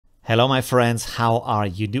Hello my friends, how are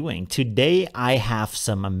you doing? Today I have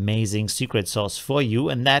some amazing secret sauce for you,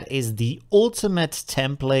 and that is the ultimate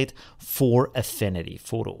template for Affinity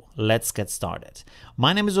Photo. Let's get started.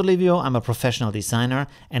 My name is Olivio, I'm a professional designer,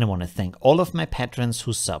 and I want to thank all of my patrons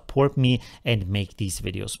who support me and make these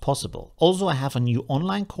videos possible. Also, I have a new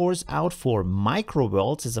online course out for micro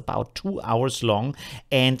worlds. It's about 2 hours long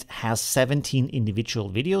and has 17 individual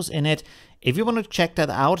videos in it. If you want to check that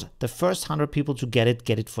out, the first 100 people to get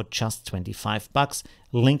it for just 25 bucks.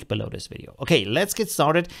 Link below this video. Okay, let's get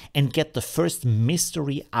started and get the first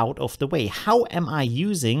mystery out of the way. How am I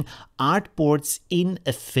using artboards in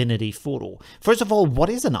Affinity Photo? First of all, what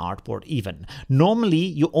is an artboard even? Normally,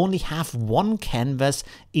 you only have one canvas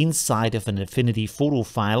inside of an Affinity Photo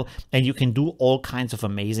file, and you can do all kinds of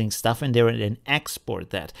amazing stuff in there and then export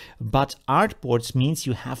that. But artboards means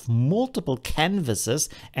you have multiple canvases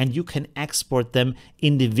and you can export them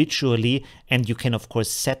individually, and you can of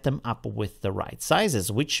course set them up with the right sizes,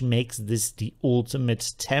 which makes this the ultimate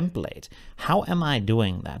template. How am I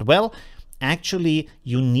doing that? Well, actually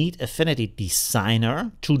you need Affinity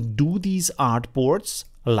Designer to do these artboards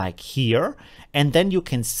like here, and then you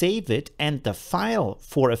can save it, and the file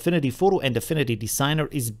for Affinity Photo and Affinity Designer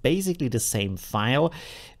is basically the same file,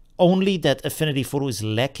 only that Affinity Photo is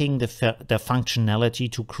lacking the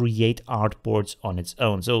functionality to create artboards on its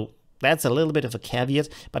own. So that's a little bit of a caveat,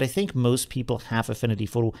 but I think most people have Affinity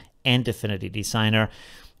Photo and Affinity Designer.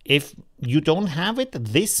 If you don't have it,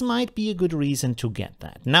 this might be a good reason to get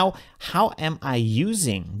that. Now, how am I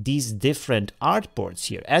using these different artboards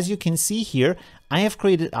here? As you can see here, I have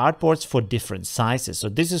created artboards for different sizes. So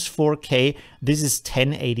this is 4K, this is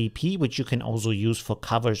 1080p, which you can also use for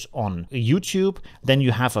covers on YouTube. Then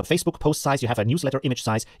you have a Facebook post size, you have a newsletter image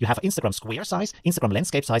size, you have Instagram square size, Instagram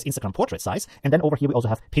landscape size, Instagram portrait size, and then over here we also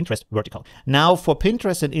have Pinterest vertical. Now for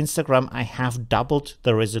Pinterest and Instagram, I have doubled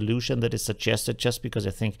the resolution that is suggested just because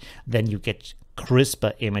I think then you get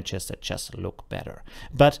crisper images that just look better.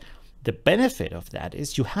 But the benefit of that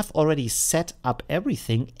is you have already set up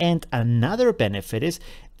everything, and another benefit is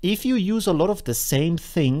if you use a lot of the same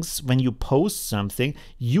things when you post something,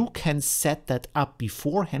 you can set that up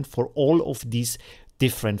beforehand for all of these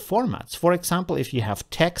different formats. For example, if you have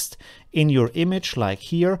text in your image like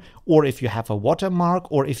here, or if you have a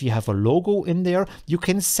watermark, or if you have a logo in there, you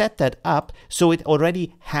can set that up so it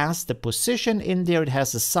already has the position in there, it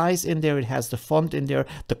has the size in there, it has the font in there,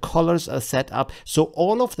 the colors are set up. So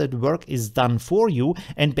all of that work is done for you,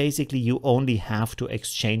 and basically you only have to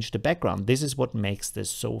exchange the background. This is what makes this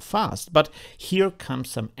so fast. But here comes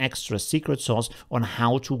some extra secret sauce on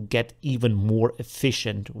how to get even more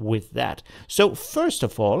efficient with that. So first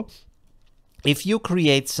of all, if you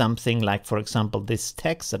create something like, for example, this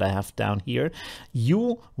text that I have down here,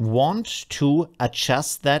 you want to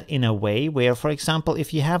adjust that in a way where, for example,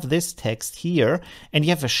 if you have this text here and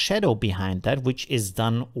you have a shadow behind that, which is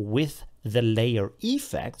done with the layer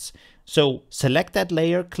effects. So select that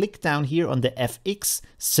layer, click down here on the FX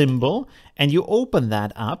symbol, and you open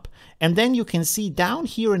that up. And then you can see down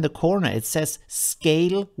here in the corner, it says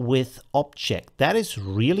scale with object. That is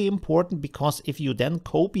really important, because if you then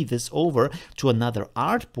copy this over to another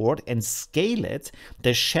artboard and scale it,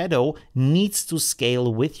 the shadow needs to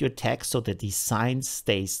scale with your text so the design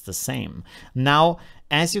stays the same. Now,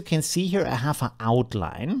 as you can see here, I have an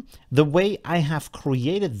outline. The way I have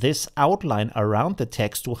created this outline around the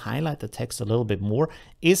text to highlight the text a little bit more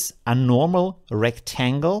is a normal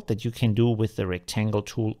rectangle that you can do with the rectangle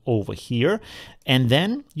tool over here. And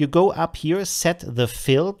then you go up here, set the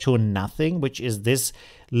fill to nothing, which is this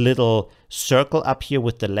little circle up here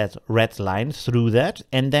with the red line through that,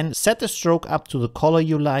 and then set the stroke up to the color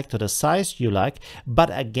you like, to the size you like. But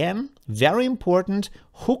again, very important,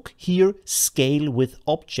 hook here scale with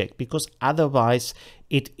object, because otherwise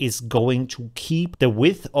it is going to keep the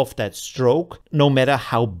width of that stroke no matter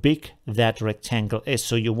how big that rectangle is.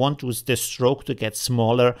 So you want the stroke to get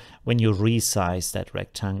smaller when you resize that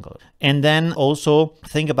rectangle. And then also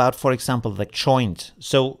think about, for example, the joint.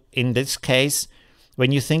 So in this case,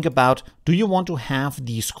 when you think about, do you want to have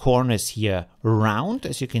these corners here round?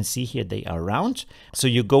 As you can see here, they are round. So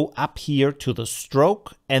you go up here to the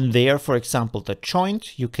stroke, and there, for example, the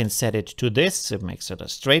joint, you can set it to this. It makes it a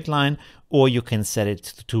straight line. or you can set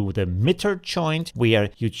it to the miter joint where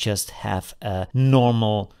you just have a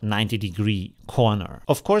normal 90-degree corner.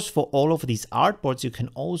 Of course, for all of these artboards, you can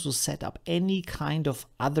also set up any kind of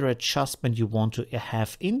other adjustment you want to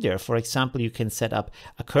have in there. For example, you can set up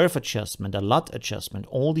a curve adjustment, a LUT adjustment,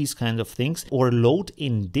 all these kinds of things, or load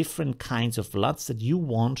in different kinds of LUTs that you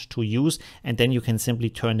want to use, and then you can simply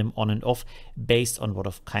turn them on and off based on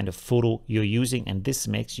what kind of photo you're using. And this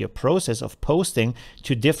makes your process of posting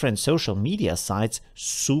to different social media sites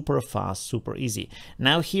super fast, super easy.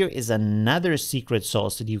 Now here is another secret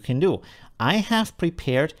sauce that you can do. I have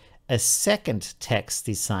prepared a second text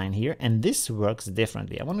design here, and this works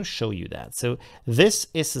differently. I want to show you that. So this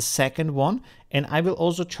is the second one, and I will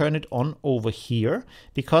also turn it on over here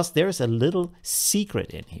because there's a little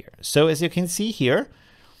secret in here. So as you can see here,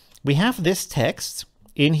 we have this text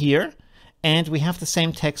in here, and we have the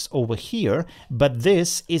same text over here, but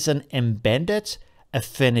this is an embedded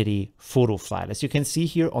Affinity photo file. As you can see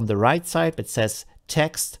here on the right side, it says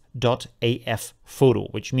text.af photo,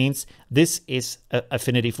 which means this is an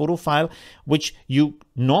Affinity photo file, which you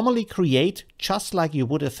normally create just like you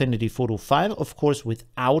would Affinity photo file, of course,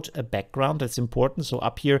 without a background. That's important. So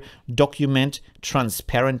up here, document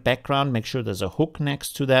transparent background. Make sure there's a hook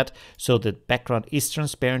next to that so the background is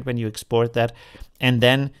transparent when you export that. And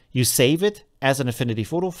then you save it as an Affinity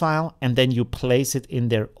photo file, and then you place it in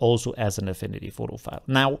there also as an Affinity photo file.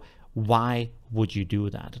 Now, why would you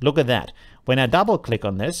do that? Look at that. When I double click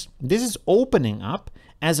on this, this is opening up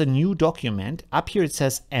as a new document. Up here it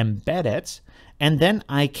says embedded, and then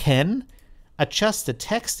I can adjust the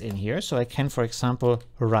text in here. So I can, for example,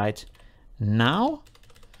 write now,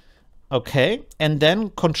 okay, and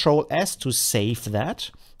then Control S to save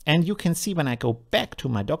that. And you can see when I go back to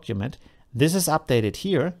my document, this is updated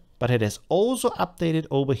here, but it is also updated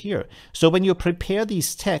over here. So when you prepare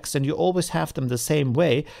these texts and you always have them the same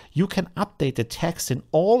way, you can update the text in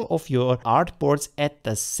all of your artboards at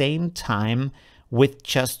the same time with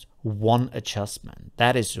just one adjustment.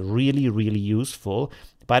 That is really, really useful.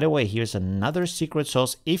 By the way, here's another secret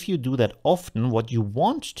sauce. If you do that often, what you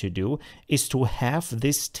want to do is to have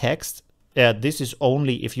this text. This is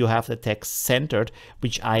only if you have the text centered,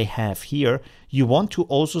 which I have here. You want to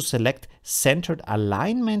also select centered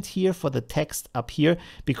alignment here for the text up here,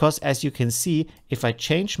 because as you can see, if I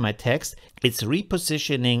change my text, it's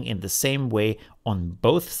repositioning in the same way on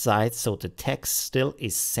both sides, so the text still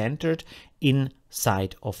is centered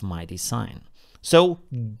inside of my design. So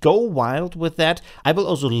go wild with that. I will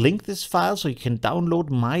also link this file so you can download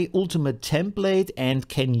my ultimate template and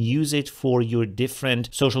can use it for your different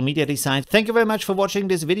social media designs. Thank you very much for watching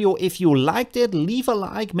this video. If you liked it, leave a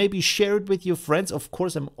like, maybe share it with your friends. Of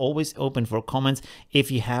course, I'm always open for comments. If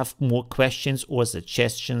you have more questions or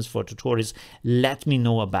suggestions for tutorials, let me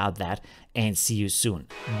know about that, and see you soon.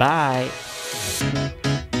 Bye.